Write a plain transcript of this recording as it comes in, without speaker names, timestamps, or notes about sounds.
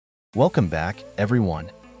Welcome back, everyone.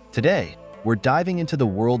 Today, we're diving into the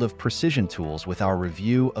world of precision tools with our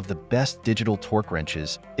review of the best digital torque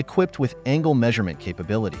wrenches equipped with angle measurement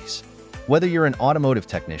capabilities. Whether you're an automotive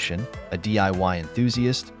technician, a DIY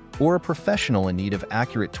enthusiast, or a professional in need of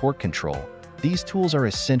accurate torque control, these tools are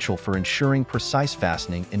essential for ensuring precise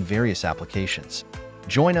fastening in various applications.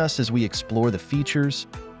 Join us as we explore the features,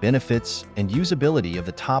 benefits, and usability of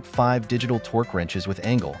the top 5 digital torque wrenches with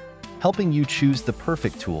angle, helping you choose the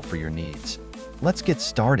perfect tool for your needs. Let's get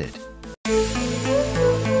started.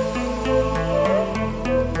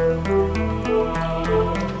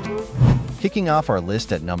 Kicking off our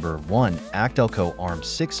list at number 1, ACDelco ARM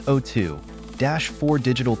 602-4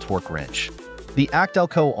 Digital Torque Wrench. The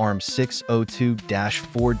ACDelco ARM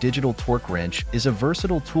 602-4 Digital Torque Wrench is a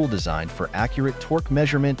versatile tool designed for accurate torque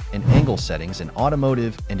measurement and angle settings in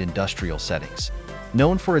automotive and industrial settings.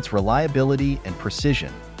 Known for its reliability and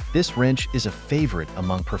precision, this wrench is a favorite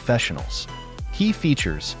among professionals. Key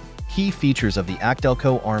features of the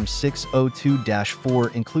ACDelco ARM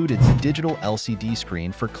 602-4 include its digital LCD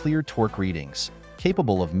screen for clear torque readings,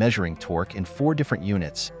 capable of measuring torque in 4 different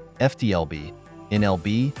units: FTLB,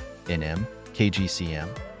 NLB, NM, kgcm.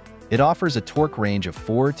 It offers a torque range of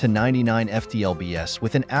 4 to 99 FTLBs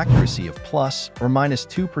with an accuracy of plus or minus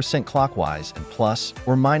 2% clockwise and plus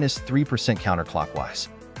or minus 3% counterclockwise.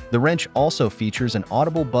 The wrench also features an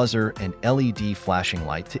audible buzzer and LED flashing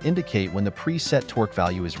light to indicate when the preset torque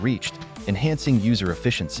value is reached, enhancing user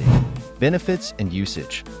efficiency. Benefits and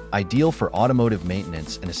usage. Ideal for automotive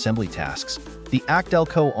maintenance and assembly tasks, the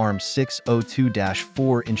ACDelco ARM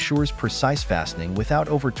 602-4 ensures precise fastening without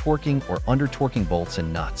over-torquing or under-torquing bolts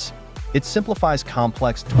and nuts. It simplifies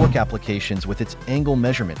complex torque applications with its angle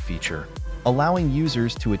measurement feature, allowing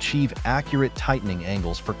users to achieve accurate tightening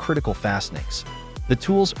angles for critical fastenings. The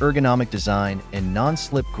tool's ergonomic design and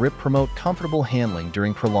non-slip grip promote comfortable handling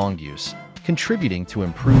during prolonged use, contributing to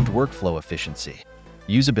improved workflow efficiency.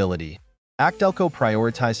 Usability. ACDelco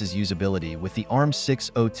prioritizes usability with the ARM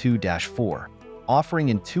 602-4, offering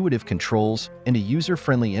intuitive controls and a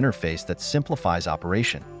user-friendly interface that simplifies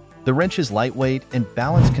operation. The wrench's lightweight and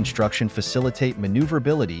balanced construction facilitate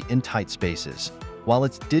maneuverability in tight spaces, while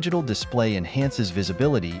its digital display enhances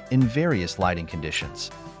visibility in various lighting conditions.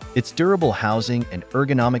 Its durable housing and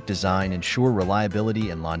ergonomic design ensure reliability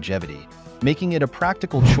and longevity, making it a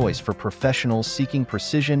practical choice for professionals seeking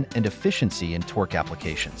precision and efficiency in torque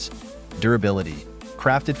applications. Durability.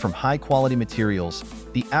 Crafted from high-quality materials,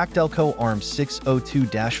 the ACDelco ARM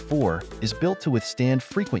 602-4 is built to withstand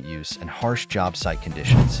frequent use and harsh job site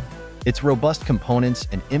conditions. Its robust components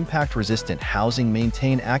and impact-resistant housing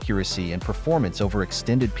maintain accuracy and performance over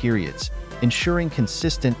extended periods, ensuring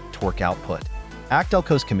consistent torque output.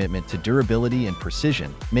 ACDelco's commitment to durability and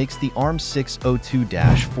precision makes the ARM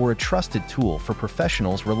 602-4 a trusted tool for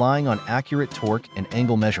professionals relying on accurate torque and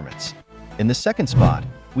angle measurements. In the second spot,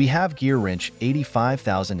 we have GearWrench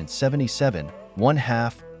 85077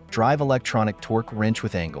 1/2 Drive Electronic Torque Wrench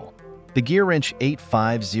with Angle. The GearWrench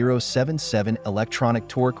 85077 Electronic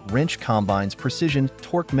Torque Wrench combines precision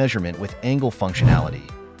torque measurement with angle functionality,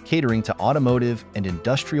 catering to automotive and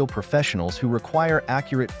industrial professionals who require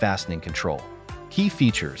accurate fastening control. Key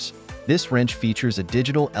features. This wrench features a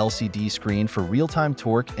digital LCD screen for real-time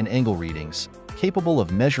torque and angle readings, capable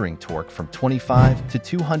of measuring torque from 25 to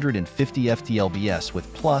 250 FTLBs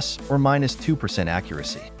with plus or minus 2%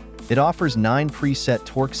 accuracy. It offers 9 preset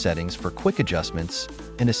torque settings for quick adjustments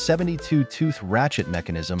and a 72-tooth ratchet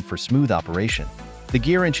mechanism for smooth operation. The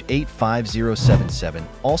GearWrench 85077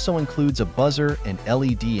 also includes a buzzer and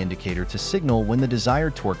LED indicator to signal when the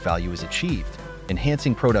desired torque value is achieved,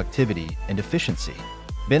 enhancing productivity and efficiency.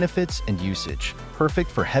 Benefits and usage.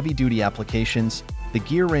 Perfect for heavy-duty applications, the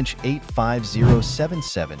GearWrench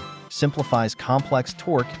 85077 simplifies complex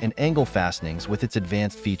torque and angle fastenings with its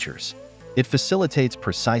advanced features. It facilitates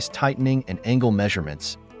precise tightening and angle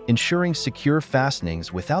measurements, ensuring secure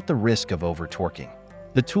fastenings without the risk of over-torquing.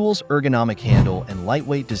 The tool's ergonomic handle and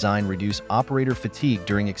lightweight design reduce operator fatigue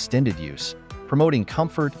during extended use, promoting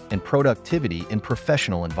comfort and productivity in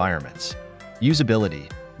professional environments.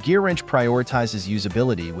 Usability. GearWrench prioritizes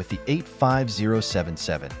usability with the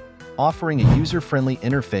 85077, offering a user-friendly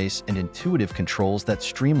interface and intuitive controls that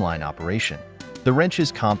streamline operation. The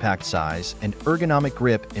wrench's compact size and ergonomic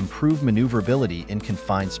grip improve maneuverability in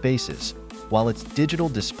confined spaces, while its digital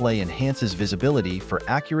display enhances visibility for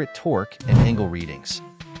accurate torque and angle readings.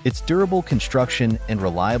 Its durable construction and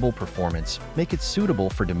reliable performance make it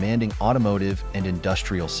suitable for demanding automotive and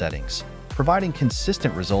industrial settings, providing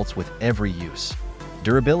consistent results with every use.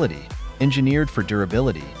 Durability. Engineered for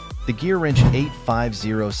durability, The GearWrench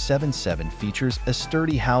 85077 features a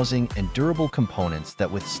sturdy housing and durable components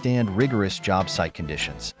that withstand rigorous job site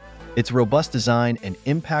conditions. Its robust design and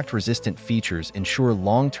impact-resistant features ensure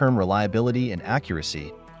long-term reliability and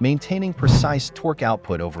accuracy, maintaining precise torque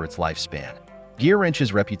output over its lifespan.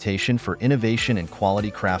 GearWrench's reputation for innovation and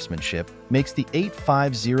quality craftsmanship makes the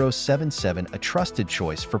 85077 a trusted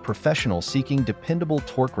choice for professionals seeking dependable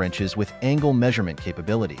torque wrenches with angle measurement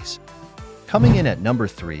capabilities. Coming in at number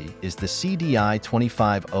 3 is the CDI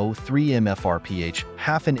 2503 MFRPH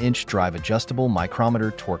half-an-inch drive adjustable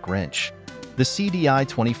micrometer torque wrench. The CDI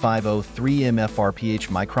 2503 MFRPH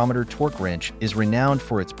micrometer torque wrench is renowned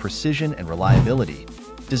for its precision and reliability,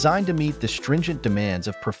 designed to meet the stringent demands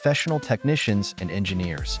of professional technicians and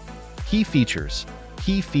engineers. Key features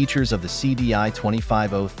of the CDI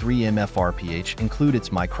 2503 MFRPH include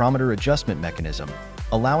its micrometer adjustment mechanism,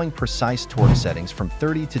 allowing precise torque settings from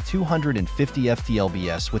 30 to 250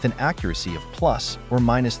 ft/lbs with an accuracy of plus or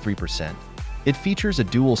minus 3%. It features a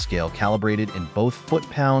dual scale calibrated in both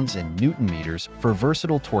foot-pounds and Newton-meters for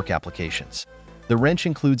versatile torque applications. The wrench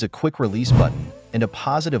includes a quick release button and a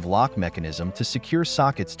positive lock mechanism to secure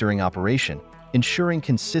sockets during operation, ensuring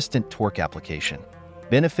consistent torque application.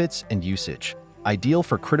 Benefits and usage. Ideal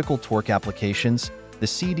for critical torque applications, the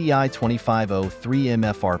CDI 2503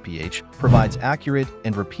 MFRPH provides accurate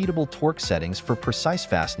and repeatable torque settings for precise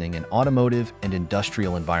fastening in automotive and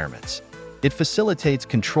industrial environments. It facilitates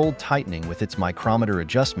controlled tightening with its micrometer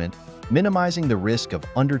adjustment, minimizing the risk of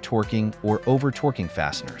under-torquing or over-torquing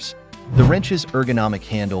fasteners. The wrench's ergonomic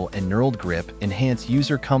handle and knurled grip enhance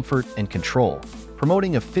user comfort and control,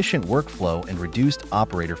 promoting efficient workflow and reduced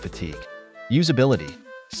operator fatigue. Usability.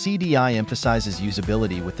 CDI emphasizes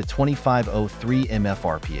usability with the 2503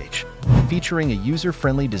 MFRPH, featuring a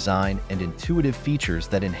user-friendly design and intuitive features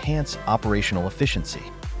that enhance operational efficiency.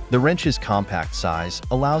 The wrench's compact size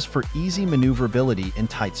allows for easy maneuverability in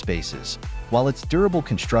tight spaces, while its durable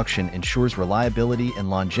construction ensures reliability and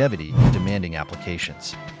longevity in demanding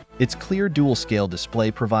applications. Its clear dual-scale display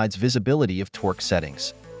provides visibility of torque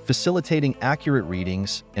settings, facilitating accurate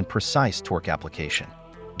readings and precise torque application.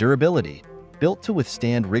 Durability. Built to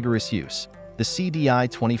withstand rigorous use, the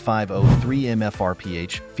CDI 2503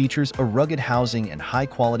 MFRPH features a rugged housing and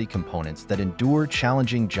high-quality components that endure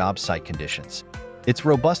challenging job site conditions. Its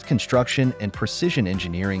robust construction and precision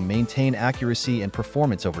engineering maintain accuracy and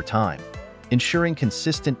performance over time, ensuring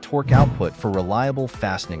consistent torque output for reliable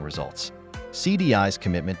fastening results. CDI's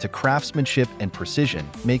commitment to craftsmanship and precision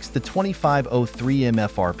makes the 2503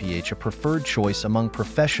 MFRPH a preferred choice among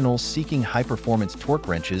professionals seeking high-performance torque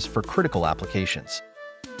wrenches for critical applications.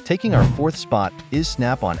 Taking our fourth spot is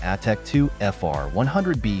Snap-on ATEC 2 FR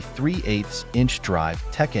 100B 3/8" drive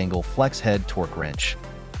TechAngle flex head torque wrench.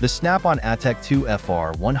 The Snap-on ATEC 2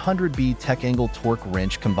 FR 100B TechAngle torque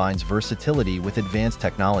wrench combines versatility with advanced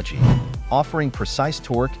technology, offering precise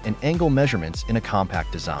torque and angle measurements in a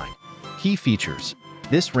compact design. Key features.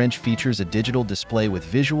 This wrench features a digital display with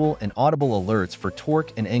visual and audible alerts for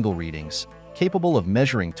torque and angle readings, capable of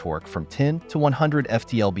measuring torque from 10 to 100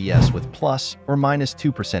 ft/lbs with plus or minus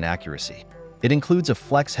 2% accuracy. It includes a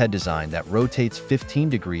flex head design that rotates 15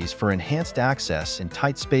 degrees for enhanced access in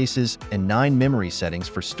tight spaces and 9 memory settings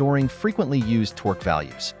for storing frequently used torque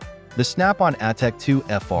values. The Snap-on ATEC 2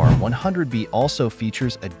 FR 100B also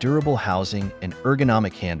features a durable housing and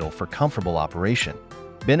ergonomic handle for comfortable operation.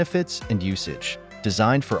 Benefits and usage.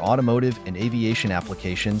 Designed for automotive and aviation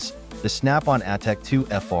applications, the Snap-on ATEC 2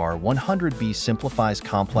 FR 100B simplifies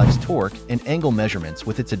complex torque and angle measurements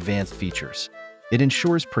with its advanced features. It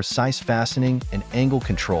ensures precise fastening and angle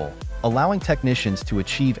control, allowing technicians to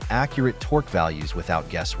achieve accurate torque values without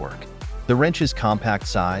guesswork. The wrench's compact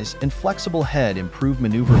size and flexible head improve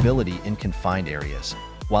maneuverability in confined areas,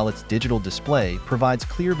 while its digital display provides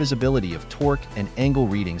clear visibility of torque and angle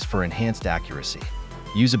readings for enhanced accuracy.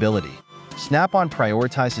 Usability. Snap-on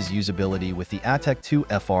prioritizes usability with the ATEC 2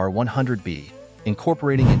 FR 100B,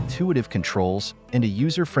 incorporating intuitive controls and a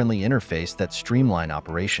user-friendly interface that streamline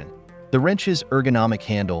operation. The wrench's ergonomic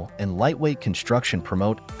handle and lightweight construction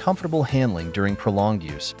promote comfortable handling during prolonged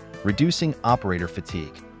use, reducing operator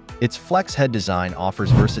fatigue. Its flex head design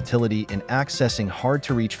offers versatility in accessing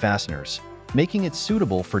hard-to-reach fasteners, making it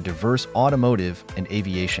suitable for diverse automotive and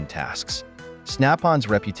aviation tasks. Snap-on's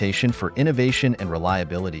reputation for innovation and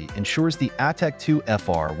reliability ensures the ATEC 2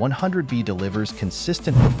 FR 100B delivers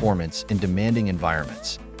consistent performance in demanding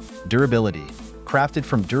environments. Durability. Crafted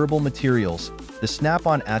from durable materials, the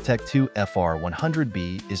Snap-on ATEC 2 FR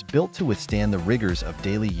 100B is built to withstand the rigors of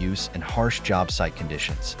daily use and harsh job site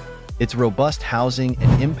conditions. Its robust housing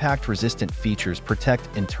and impact-resistant features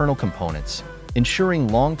protect internal components, ensuring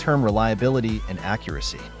long-term reliability and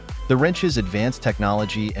accuracy. The wrench's advanced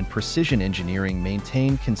technology and precision engineering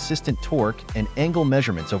maintain consistent torque and angle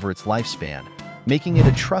measurements over its lifespan, making it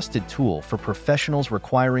a trusted tool for professionals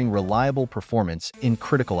requiring reliable performance in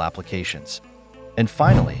critical applications. And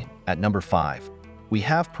finally, at number 5, we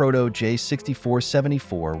have PROTO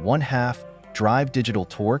J6474 1/2 Drive Digital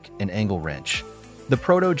Torque and Angle Wrench. The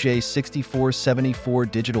PROTO J6474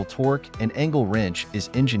 Digital Torque and Angle Wrench is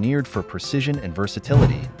engineered for precision and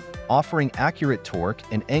versatility, offering accurate torque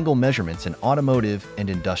and angle measurements in automotive and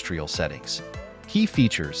industrial settings. Key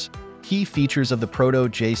features of the PROTO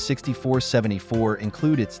J6474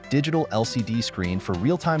 include its digital LCD screen for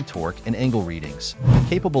real-time torque and angle readings,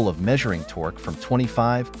 capable of measuring torque from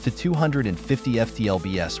 25 to 250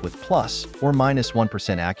 ft/lbs with plus or minus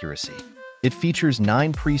 1% accuracy. It features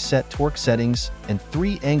 9 preset torque settings and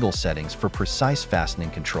 3 angle settings for precise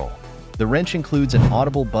fastening control. The wrench includes an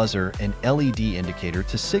audible buzzer and LED indicator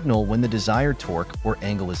to signal when the desired torque or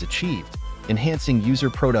angle is achieved, enhancing user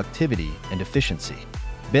productivity and efficiency.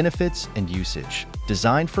 Benefits and usage.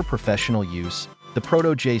 Designed for professional use, the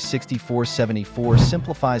PROTO J6474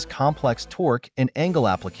 simplifies complex torque and angle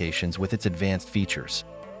applications with its advanced features.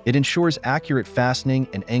 It ensures accurate fastening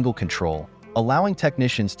and angle control, allowing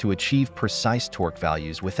technicians to achieve precise torque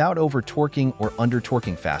values without over-torquing or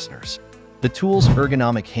under-torquing fasteners. The tool's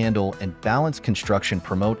ergonomic handle and balanced construction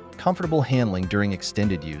promote comfortable handling during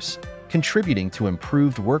extended use, contributing to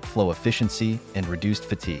improved workflow efficiency and reduced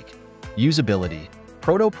fatigue. Usability.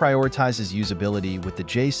 PROTO prioritizes usability with the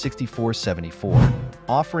J6474,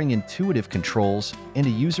 offering intuitive controls and a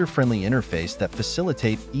user-friendly interface that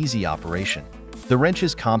facilitate easy operation. The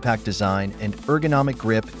wrench's compact design and ergonomic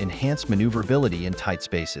grip enhance maneuverability in tight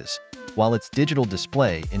spaces, while its digital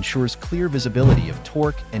display ensures clear visibility of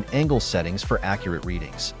torque and angle settings for accurate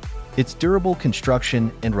readings. Its durable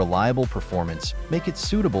construction and reliable performance make it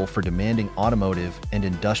suitable for demanding automotive and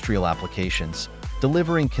industrial applications,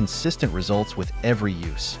 delivering consistent results with every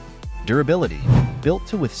use. Durability. Built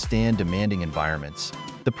to withstand demanding environments,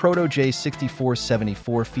 the PROTO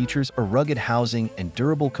J6474 features a rugged housing and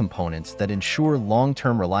durable components that ensure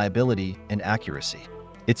long-term reliability and accuracy.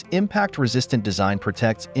 Its impact-resistant design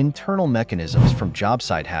protects internal mechanisms from job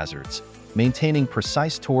site hazards, maintaining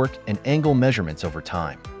precise torque and angle measurements over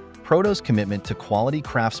time. PROTO's commitment to quality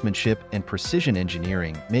craftsmanship and precision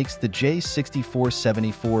engineering makes the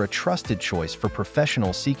J6474 a trusted choice for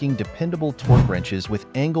professionals seeking dependable torque wrenches with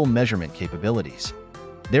angle measurement capabilities.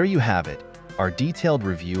 There you have it, our detailed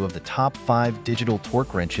review of the top 5 digital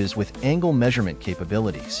torque wrenches with angle measurement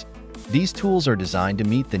capabilities. These tools are designed to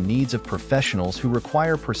meet the needs of professionals who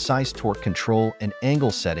require precise torque control and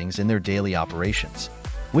angle settings in their daily operations.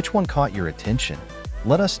 Which one caught your attention?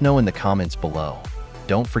 Let us know in the comments below.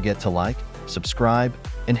 Don't forget to like, subscribe,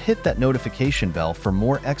 and hit that notification bell for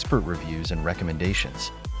more expert reviews and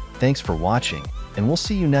recommendations. Thanks for watching, and we'll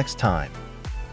see you next time.